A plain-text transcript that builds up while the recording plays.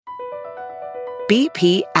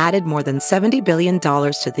BP added more than $70 billion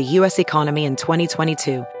to the U.S. economy in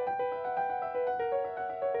 2022.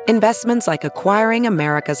 Investments like acquiring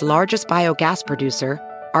America's largest biogas producer,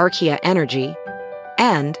 Archaea Energy,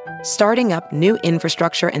 and starting up new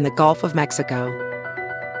infrastructure in the Gulf of Mexico.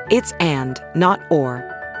 It's and, not or.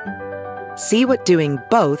 See what doing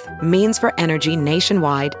both means for energy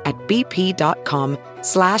nationwide at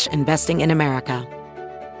bp.com/investing in America.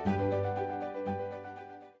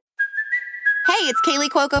 Hey, it's Kaylee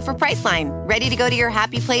Cuoco for Priceline. Ready to go to your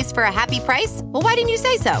happy place for a happy price? Well, why didn't you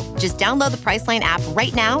say so? Just download the Priceline app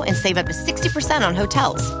right now and save up to 60% on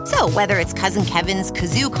hotels. So whether it's Cousin Kevin's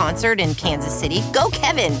Kazoo Concert in Kansas City, go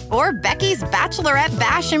Kevin, or Becky's Bachelorette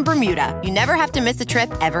Bash in Bermuda, you never have to miss a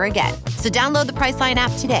trip ever again. So download the Priceline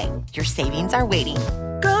app today. Your savings are waiting.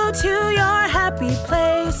 Go to your happy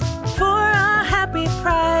place for a happy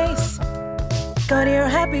price. Go to your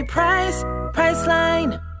happy price,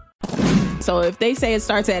 Priceline. So if they say it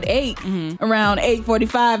starts at 8, around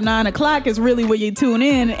 8:45, 9 o'clock is really where you tune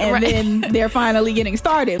in, and then they're finally getting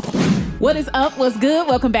started. What is up? What's good?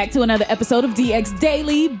 Welcome back to another episode of DX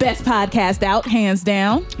Daily. Best podcast out, hands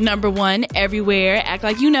down. Number one everywhere. Act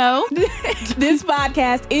like you know. This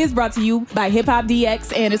podcast is brought to you by Hip Hop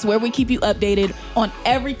DX, and it's where we keep you updated on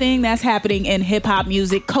everything that's happening in hip hop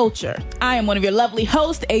music culture. I am one of your lovely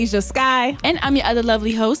hosts, Asia Sky. And I'm your other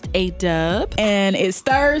lovely host, A-Dub. And it's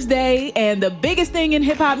Thursday, and the biggest thing in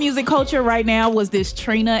hip hop music culture right now was this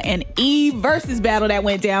Trina and Eve Verzuz battle that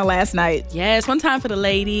went down last night. Yes, one time for the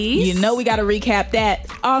ladies. You know we got to recap that.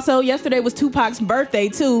 Also, yesterday was 2Pac's birthday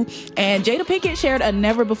too, and Jada Pinkett shared a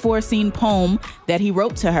never-before-seen poem that he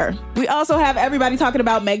wrote to her. We also have everybody talking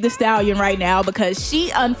about Meg Thee Stallion right now because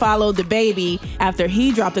she unfollowed the baby after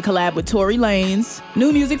he dropped a collab with Tory Lanez.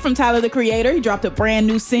 New music from Tyler, the Creator. He dropped a brand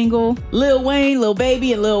new single. Lil Wayne, Lil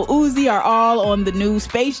Baby, and Lil Uzi are all on the new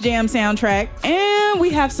Space Jam soundtrack. And we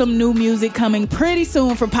have some new music coming pretty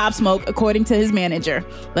soon for Pop Smoke, according to his manager.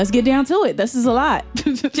 Let's get down to it. This is a lot.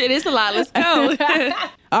 It is a lot. Let's go.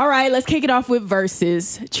 All right, let's kick it off with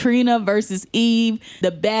Verzuz. Trina versus Eve,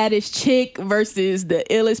 the baddest chick versus the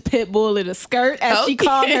illest pit bull in a skirt, as she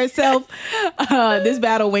called herself. This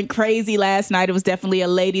battle went crazy last night. It was definitely a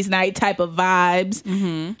ladies' night type of vibes.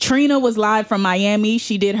 Trina was live from Miami.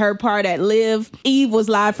 She did her part at Live. Eve was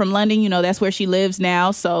live from London. You know, that's where she lives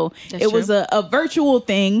now. So it was a virtual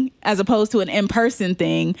thing as opposed to an in-person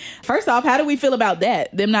thing. First off, how do we feel about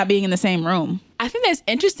that? Them not being in the same room? I think that's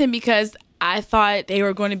interesting because I thought they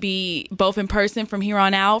were going to be both in person from here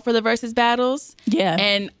on out for the Verzuz battles. Yeah.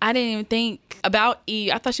 And I didn't even think about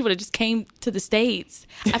Eve. I thought she would have just came to the States.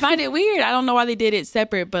 I find it weird. I don't know why they did it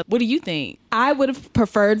separate, but what do you think? I would have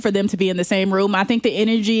preferred for them to be in the same room. I think the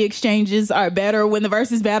energy exchanges are better when the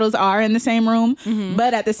Verzuz battles are in the same room.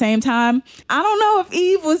 But at the same time, I don't know if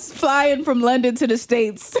Eve was flying from London to the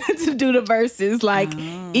States to do the Verzuz. Like,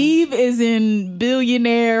 Eve is in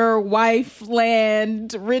billionaire wife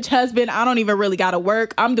land, rich husband. I don't even really gotta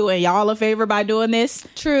work. I'm doing y'all a favor by doing this.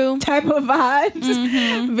 True. Type of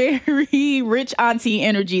vibes. Very rich auntie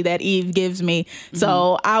energy that Eve gives me.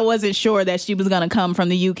 So I wasn't sure that she was gonna come from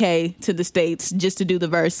the UK to the States just to do the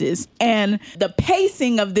Verzuz. And the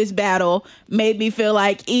pacing of this battle made me feel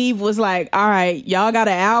like Eve was like, all right, y'all got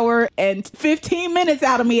an hour and 15 minutes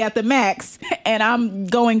out of me at the max, and I'm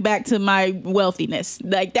going back to my wealthiness.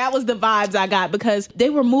 Like, that was the vibes I got because they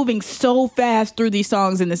were moving so fast through these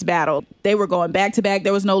songs in this battle. They were going back to back.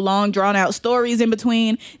 There was no long drawn out stories in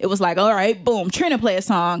between. It was like, all right, boom, Trina play a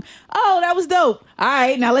song. Oh, that was dope. All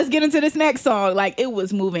right, now let's get into this next song. Like, it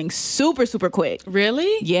was moving super, super quick.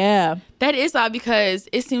 Really? Yeah. That is odd because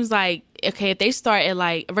it seems like, okay, if they start at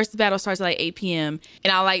like, Verzuz battle starts at like 8 p.m.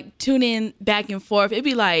 and I like tune in back and forth, it'd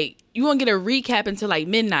be like, you won't get a recap until like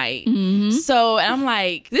midnight. So, and I'm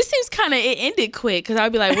like, this seems kind of, it ended quick because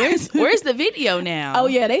I'd be like, where's the video now? Oh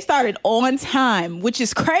yeah, they started on time, which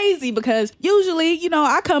is crazy because usually, you know,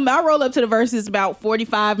 I roll up to the Verzuz about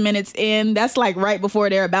 45 minutes in. That's like right before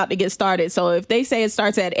they're about to get started. So if they say it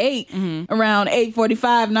starts at 8, around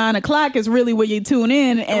 8:45, 9 o'clock is really where you tune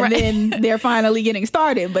in, and then they're finally getting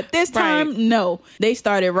started. But this time, no, they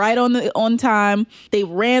started right on time. They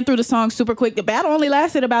ran through the song super quick. The battle only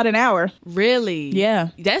lasted about an hour. Really? Yeah.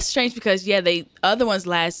 That's strange because they other ones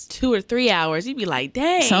last 2 or 3 hours. You'd be like,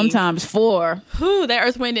 dang. Sometimes 4. Whew, that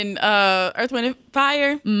Earth, Wind, and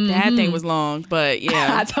Fire. That thing was long, but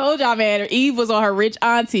yeah. I told y'all, man, Eve was on her rich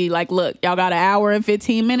auntie. Like, look, y'all got an hour and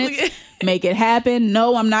 15 minutes. Make it happen.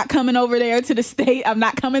 No, I'm not coming over there to the state. I'm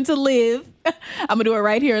not coming to Live. I'm gonna do it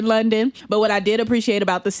right here in London. But what I did appreciate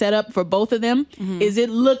about the setup for both of them is it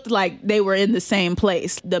looked like they were in the same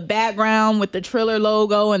place. The background with the Triller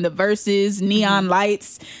logo and the Verzuz neon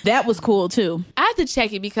lights, that was cool too. I had to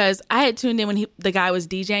check it because I had tuned in when the guy was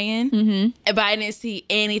DJing, but I didn't see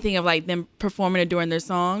anything of like them performing or doing their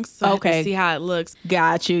songs. So I had to see how it looks.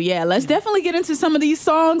 Got you. Yeah, let's definitely get into some of these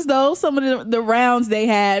songs though. Some of the rounds they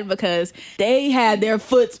had, because they had their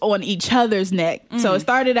foots on each other's neck. So it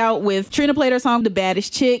started out with Trina played her song The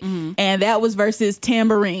Baddest Chick, and that was versus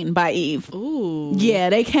Tambourine by Eve. Ooh. Yeah,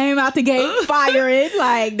 they came out the gate firing.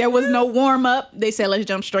 Like, there was no warm up. They said, let's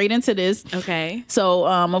jump straight into this. Okay. So,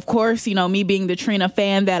 of course, you know, me being the Trina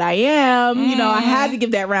fan that I am, you know, I had to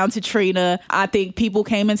give that round to Trina. I think people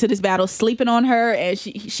came into this battle sleeping on her, and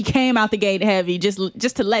she came out the gate heavy, just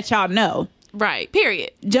to let y'all know. Right.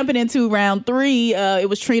 Period. Jumping into round 3, it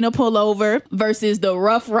was Trina Pull Over versus the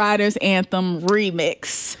Rough Riders Anthem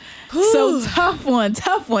remix. So tough one.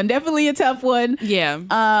 Definitely a tough one. Yeah.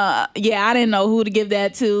 I didn't know who to give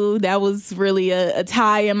that to. That was really a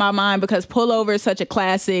tie in my mind because Pull Over is such a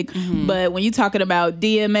classic. But when you're talking about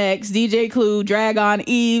DMX, DJ Clue, Dragon,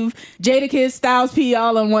 Eve, Jadakiss, Styles P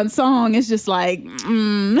all on one song, it's just like,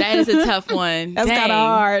 that is a tough one. That's kind of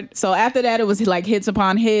hard. So after that, it was like hits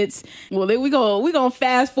upon hits. Well, then we gonna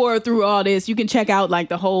fast forward through all this. You can check out like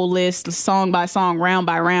the whole list, song by song, round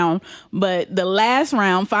by round. But the last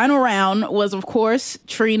round, final round, was of course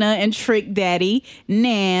Trina and Trick Daddy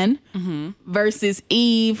Nan versus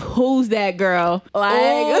Eve. Who's that girl? Like,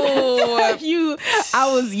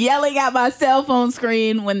 I was yelling at my cell phone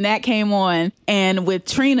screen when that came on. And with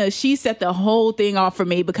Trina, she set the whole thing off for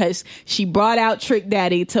me because she brought out Trick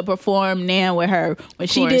Daddy to perform Nan with her. When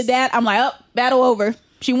she did that, I'm like, oh, battle over.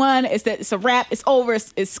 She won. It's a wrap. It's over.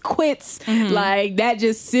 It's quits. Like, that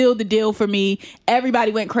just sealed the deal for me.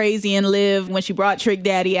 Everybody went crazy and Live when she brought Trick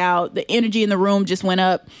Daddy out. The energy in the room just went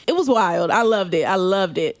up. It was wild. I loved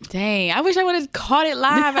it. Dang, I wish I would have caught it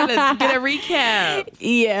live and get a recap.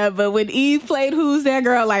 Yeah, but when Eve played Who's That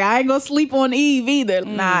Girl, like, I ain't gonna sleep on Eve either.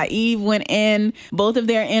 Nah, Eve went in. Both of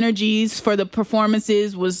their energies for the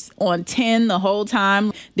performances was on 10 the whole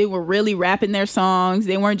time. They were really rapping their songs.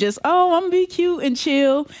 They weren't just, oh, I'm gonna be cute and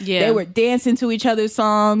chill. Yeah. They were dancing to each other's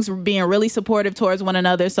songs, being really supportive towards one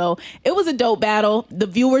another. So it was a dope battle. The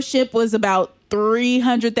viewership was about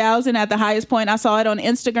 300,000 at the highest point. I saw it on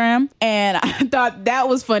Instagram, and I thought that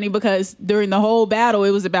was funny because during the whole battle,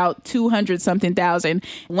 it was about 200 something thousand.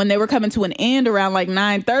 When they were coming to an end around like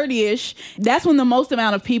 9:30ish, that's when the most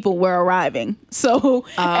amount of people were arriving. So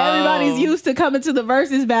everybody's used to coming to the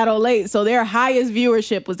Verzuz battle late. So their highest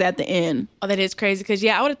viewership was at the end. Oh, that is crazy because,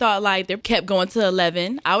 I would have thought like they kept going to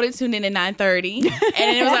 11. I would have tuned in at 9:30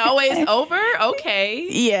 and it was like, oh, wait, it's over? Okay.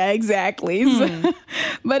 Yeah, exactly. So,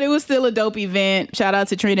 but it was still a dope event. Shout out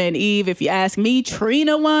to Trina and Eve. If you ask me,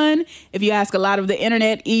 Trina won. If you ask a lot of the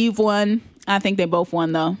internet, Eve won. I think they both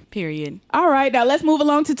won, though. Period. All right, now let's move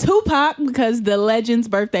along to 2Pac because the legend's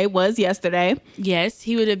birthday was yesterday. Yes,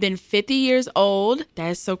 he would have been 50 years old.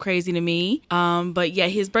 That's so crazy to me. But yeah,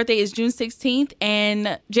 his birthday is June 16th,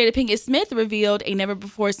 and Jada Pinkett Smith revealed a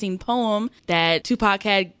never-before-seen poem that 2Pac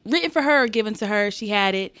had written for her, given to her. She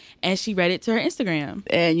had it, and she read it to her Instagram.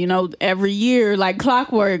 And, every year, like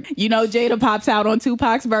clockwork, Jada pops out on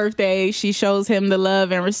 2Pac's birthday. She shows him the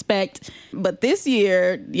love and respect. But this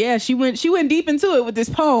year, she went deep into it with this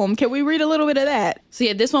poem. Can we read a little bit of that? So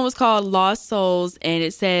yeah, this one was called Lost Souls, and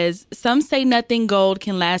it says, "Some say nothing gold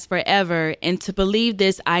can last forever, and to believe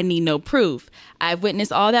this I need no proof. I've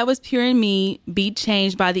witnessed all that was pure in me be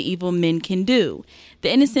changed by the evil men can do.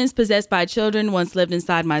 The innocence possessed by children once lived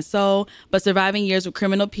inside my soul, but surviving years with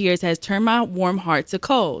criminal peers has turned my warm heart to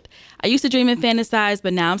cold. I used to dream and fantasize,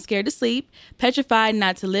 but now I'm scared to sleep, petrified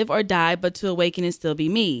not to live or die, but to awaken and still be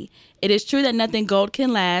me. It is true that nothing gold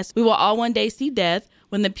can last. We will all one day see death.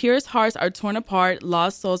 When the purest hearts are torn apart,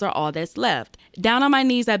 lost souls are all that's left. Down on my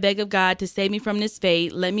knees, I beg of God to save me from this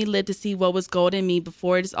fate. Let me live to see what was gold in me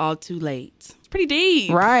before it is all too late." Pretty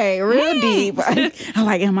deep. Right, real deep. I'm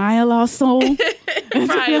like, am I a lost soul?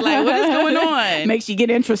 Right, like, what is going on? Makes you get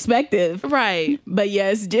introspective. Right. But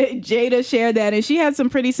yes, Jada shared that, and she had some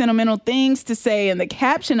pretty sentimental things to say in the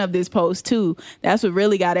caption of this post, too. That's what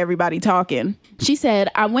really got everybody talking. She said,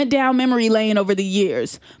 "I went down memory lane over the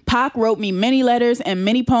years. Pac wrote me many letters and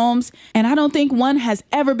many poems, and I don't think one has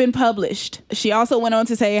ever been published." She also went on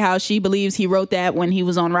to say how she believes he wrote that when he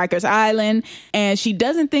was on Rikers Island, and she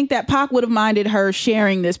doesn't think that Pac would have minded recorded her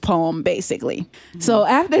sharing this poem, basically. So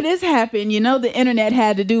after this happened, the internet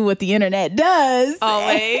had to do what the internet does.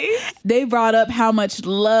 Always. They brought up how much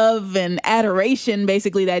love and adoration,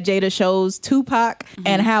 basically, that Jada shows Tupac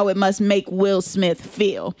and how it must make Will Smith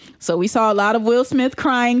feel. So we saw a lot of Will Smith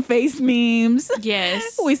crying face memes.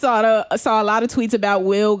 Yes. We saw a lot of tweets about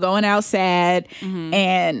Will going out sad.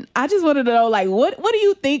 And I just wanted to know, like, what do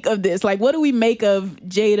you think of this? Like, what do we make of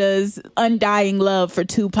Jada's undying love for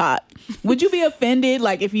Tupac? Would you be offended,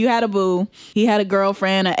 like, if you had a boo, he had a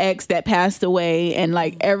girlfriend, an ex that passed away, and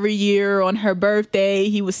like every year on her birthday,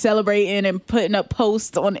 he was celebrating and putting up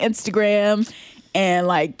posts on Instagram and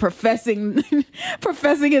like professing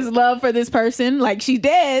his love for this person? Like, she's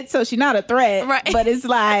dead, so she's not a threat. Right. But it's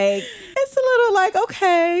like, it's a little like,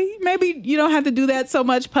 okay, maybe you don't have to do that so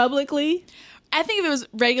much publicly. I think if it was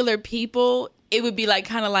regular people, it would be like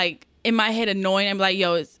kind of like in my head annoying. I'm like,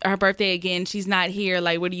 yo, it's her birthday again. She's not here.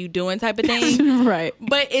 Like, what are you doing type of thing. Right.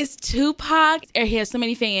 But it's Tupac. He has so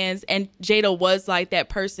many fans. And Jada was like that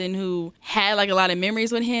person who had like a lot of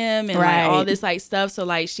memories with him and like all this like stuff. So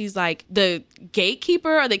like she's like the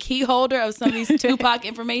gatekeeper or the key holder of some of these Tupac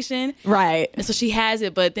information. Right. And so she has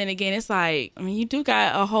it. But then again, it's like, I mean, you do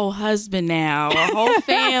got a whole husband now, a whole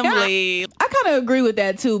family. I kind of agree with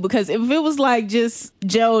that too, because if it was like just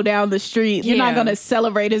Joe down the street, you're not going to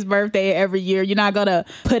celebrate his birthday every year. You're not going to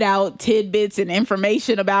put out tidbits and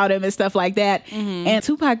information about him and stuff like that. And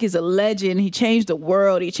Tupac is a legend. He changed the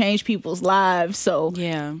world. He changed people's lives. So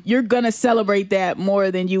you're going to celebrate that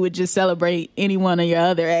more than you would just celebrate any one of your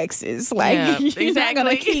other exes. Like, you're not going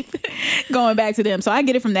to keep going back to them. So I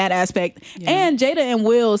get it from that aspect. And Jada and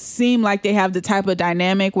Will seem like they have the type of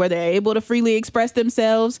dynamic where they're able to freely express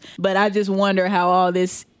themselves. But I just wonder how all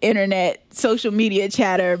this internet social media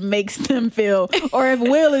chatter makes them feel, or if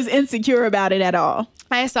Will is insecure about it at all.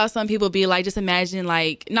 I saw some people be like, just imagine,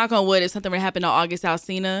 like, knock on wood, if something were to happen to August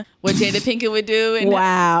Alsina, what Jada Pinkett would do. And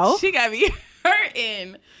wow. She got me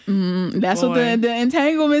hurting. That's what the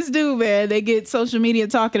entanglements do, man. They get social media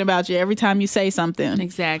talking about you every time you say something.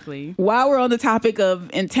 Exactly. While we're on the topic of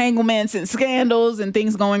entanglements and scandals and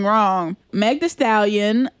things going wrong, Meg Thee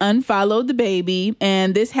Stallion unfollowed the baby,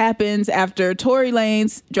 and this happens after Tory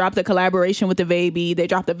Lanez dropped a collaboration with the baby. They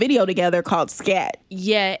dropped a video together called Scat.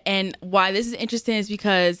 Yeah, and why this is interesting is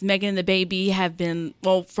because Megan and the baby have been,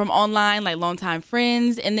 well, from online, like longtime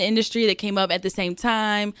friends in the industry that came up at the same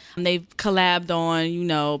time. They've collabed on,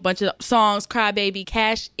 a bunch of songs, Cry Baby,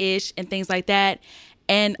 Cash-ish, and things like that.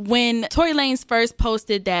 And when Tory Lanez first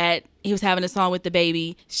posted that he was having a song with the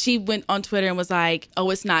baby, she went on Twitter and was like, oh,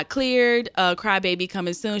 it's not cleared. Cry Baby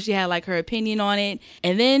coming soon. She had like her opinion on it.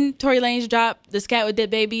 And then Tory Lanez dropped the Scat with the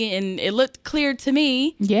baby and it looked clear to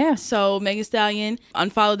me. Yeah. So Megan Thee Stallion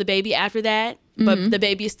unfollowed the baby after that. But the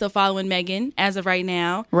baby is still following Megan as of right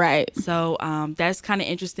now. Right. So that's kind of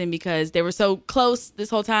interesting because they were so close this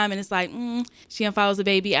whole time. And it's like, she unfollows the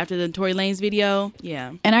baby after the Tory Lanez video.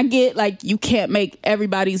 Yeah. And I get, like, you can't make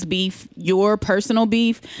everybody's beef your personal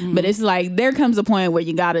beef. But it's like, there comes a point where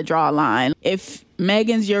you got to draw a line. If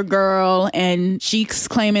Megan's your girl and she's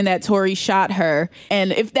claiming that Tory shot her,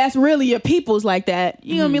 and if that's really your people's like that,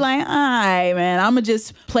 you're gonna be like, all right, man, I'm gonna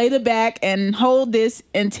just play the back and hold this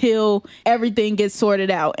until everything gets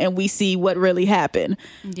sorted out and we see what really happened.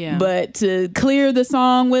 Yeah. But to clear the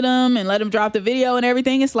song with him and let him drop the video and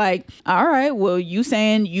everything, it's like, all right, well, you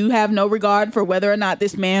saying you have no regard for whether or not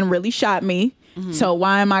this man really shot me. So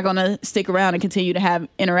why am I going to stick around and continue to have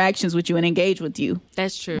interactions with you and engage with you?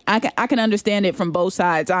 That's true. I can understand it from both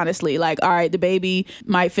sides, honestly. Like, all right, the baby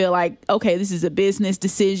might feel like, okay, this is a business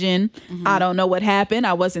decision. I don't know what happened.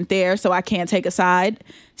 I wasn't there, so I can't take a side.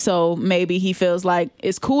 So maybe he feels like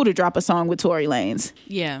it's cool to drop a song with Tory Lanez.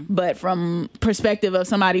 Yeah. But from perspective of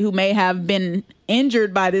somebody who may have been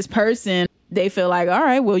injured by this person, they feel like, all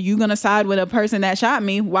right, well, you're going to side with a person that shot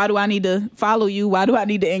me. Why do I need to follow you? Why do I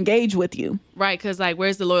need to engage with you? Right, because, like,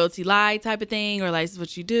 where's the loyalty lie type of thing? Or, like, this is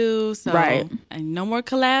what you do. So, right. And no more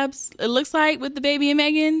collabs, it looks like, with the baby and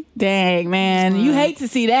Megan. Dang, man. You hate to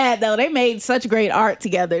see that, though. They made such great art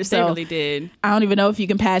together. So they really did. I don't even know if you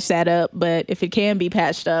can patch that up, but if it can be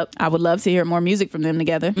patched up, I would love to hear more music from them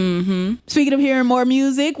together. Speaking of hearing more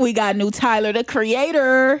music, we got new Tyler, the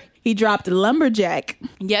Creator. He dropped Lumberjack.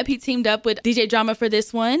 Yep, he teamed up with DJ Drama for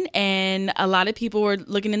this one, and a lot of people were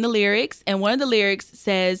looking in the lyrics, and one of the lyrics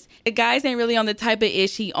says, the guys ain't really on the type of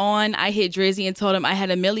ish he on. I hit Drizzy and told him I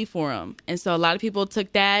had a milli for him. And so a lot of people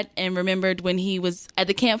took that and remembered when he was at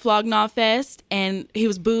the Camp Flog Gnaw Fest, and he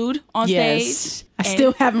was booed on stage. I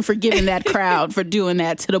still haven't forgiven that crowd for doing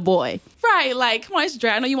that to the boy. Right, like, come on, it's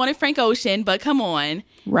dry. I know you wanted Frank Ocean, but come on.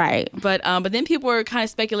 Right. But then people were kind of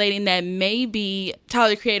speculating that maybe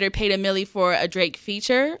Tyler, the Creator, paid $1 million for a Drake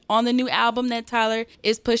feature on the new album that Tyler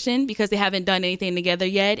is pushing because they haven't done anything together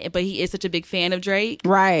yet, but he is such a big fan of Drake.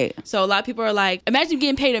 Right. So a lot of people are like, imagine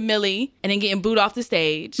getting paid $1 million and then getting booed off the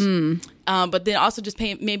stage. But then also just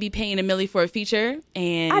maybe paying $1 million for a feature.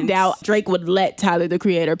 And I doubt Drake would let Tyler, the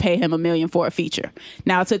Creator, pay him $1 million for a feature.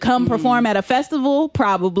 Now, to come perform at a festival,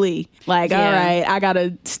 probably. Like, all right, I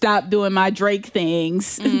gotta stop doing my Drake things,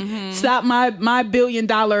 stop my $1 billion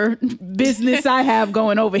business I have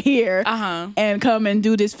going over here, and come and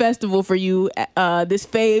do this festival for you, this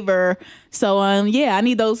favor. So yeah, I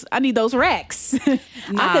need those racks. I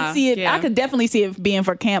could see it. Yeah. I could definitely see it being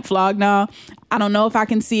for Camp Flog Gnaw. I don't know if I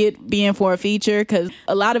can see it being for a feature, because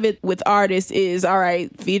a lot of it with artists is, all right,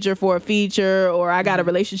 feature for a feature, or I got a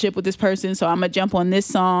relationship with this person, so I'm gonna jump on this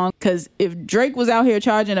song. Because if Drake was out here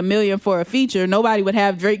charging $1 million for a feature, nobody would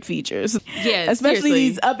have Drake features. Yeah, especially seriously.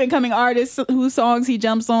 These up and coming artists whose songs he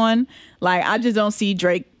jumps on. Like, I just don't see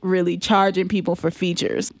Drake really charging people for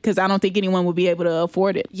features, because I don't think anyone would be able to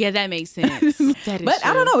afford it. Yeah, that makes sense. That is but true.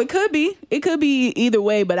 I don't know. It could be either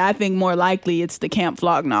way, but I think more likely it's the Camp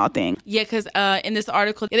Flog Gnaw thing. Yeah, because in this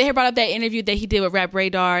article, they had brought up that interview that he did with Rap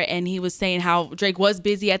Radar, and he was saying how Drake was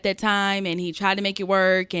busy at that time, and he tried to make it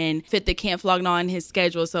work and fit the Camp Flog Gnaw in his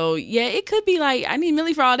schedule. So, yeah, it could be like, I need $1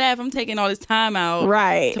 million for all that if I'm taking all this time out.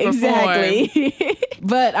 Right, to perform. Exactly.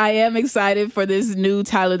 But I am excited for this new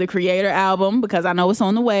Tyler, the Creator album, because I know it's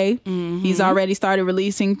on the way. He's already started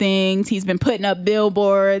releasing things. He's been putting up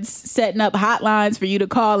billboards, setting up hotlines for you to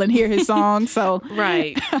call and hear his songs. So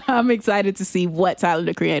right. I'm excited to see what Tyler,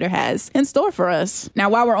 the Creator, has in store for us. Now,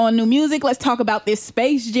 while we're on new music, let's talk about this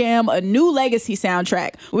Space Jam, a new legacy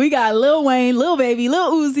soundtrack. We got Lil Wayne, Lil Baby,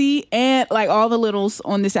 Lil Uzi, and like all the littles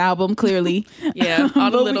on this album, clearly. Yeah, all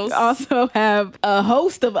the littles. We also have a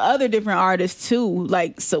host of other different artists too,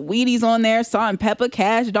 like Saweetie's on there, Salt and Pepper,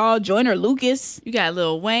 Cash Doll, Joyner Lucas. You got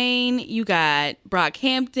Lil Wayne, you got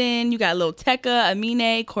Brockhampton, you got Lil Tecca,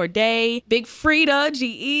 Amine, Corday, Big Frida,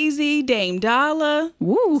 G-Eazy, Dame Dollar.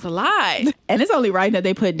 Woo. It's a lot. And it's only right that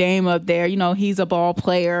they put Dame up there. You know, he's a ball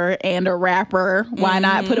player and a rapper. Why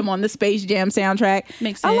not put him on the Space Jam soundtrack?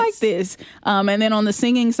 Makes sense. I like this. And then on the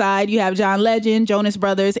singing side, you have John Legend, Jonas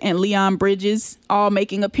Brothers, and Leon Bridges all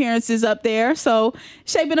making appearances up there. So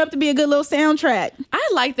shaping up to be a good little soundtrack. I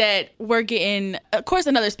like that we're getting, of course,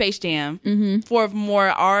 another Space Jam for more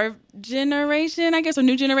our generation, I guess, or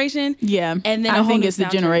new generation. Yeah. And then I think it's the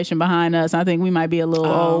soundtrack. generation behind us. I think we might be a little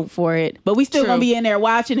old for it, but we still True. gonna be in there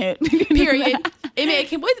watching it. Period.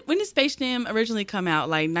 When did Space Jam originally come out?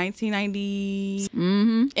 Like 1990?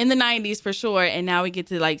 In the 90s for sure. And now we get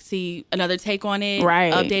to like see another take on it.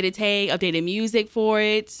 Right. Updated take, updated music for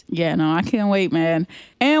it. Yeah, no, I can't wait, man.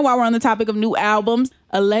 And while we're on the topic of new albums,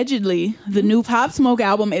 allegedly, the new Pop Smoke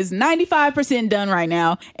album is 95% done right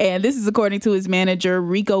now. And this is according to his manager,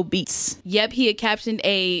 Rico Beats. Yep, he had captioned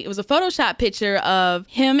it was a Photoshop picture of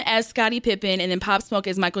him as Scottie Pippen and then Pop Smoke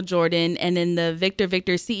as Michael Jordan and then the Victor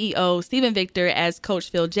CEO, Steven Victor as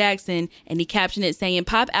Coach Phil Jackson. And he captioned it saying,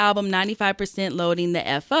 Pop album 95% loading the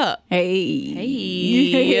F up. Hey.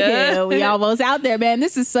 Yeah, we almost out there, man.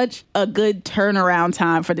 This is such a good turnaround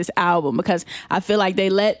time for this album, because I feel like they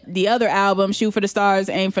let the other album, Shoot for the Stars,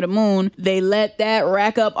 Aim for the Moon, they let that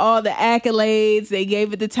rack up all the accolades. They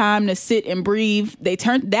gave it the time to sit and breathe. They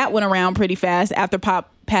turned that one around pretty fast after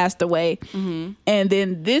Pop passed away. And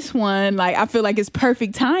then this one, like, I feel like it's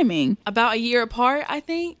perfect timing. About a year apart, I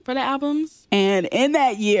think, for the albums. And in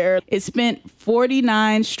that year, it spent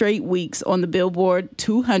 49 straight weeks on the Billboard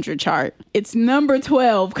 200 chart. It's number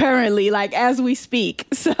 12 currently, like as we speak.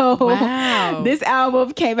 So wow. This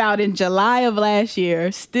album came out in July of last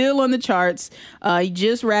year, still on the charts. He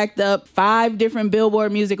just racked up 5 different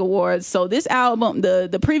Billboard Music Awards. So this album,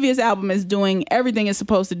 the previous album, is doing everything it's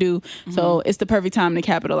supposed to do. So it's the perfect time to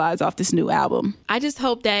capitalize off this new album. I just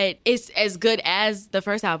hope that it's as good as the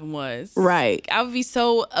first album was. Right. I would be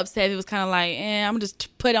so upset if it was kind of like, I'm gonna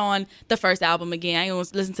just put on the first album again. I ain't gonna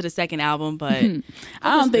listen to the second album, but I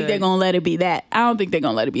don't think they're gonna let it be that.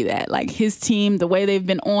 Like, his team, the way they've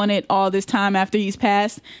been on it all this time after he's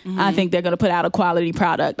passed, I think they're gonna put out a quality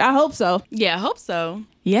product. I hope so. Yeah, I hope so.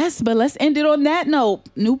 Yes, but let's end it on that note.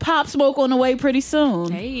 New Pop Smoke on the way pretty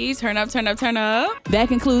soon. Hey, turn up, turn up, turn up. That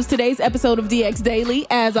concludes today's episode of DX Daily.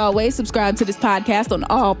 As always, subscribe to this podcast on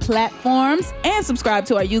all platforms and subscribe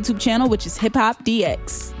to our YouTube channel, which is Hip Hop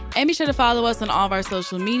DX. And be sure to follow us on all of our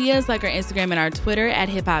social medias, like our Instagram and our Twitter at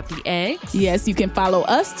HipHopDX. Yes, you can follow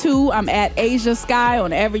us too. I'm at Asia Sky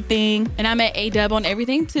on everything. And I'm at ADub on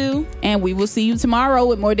everything too. And we will see you tomorrow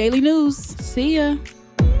with more daily news. See ya.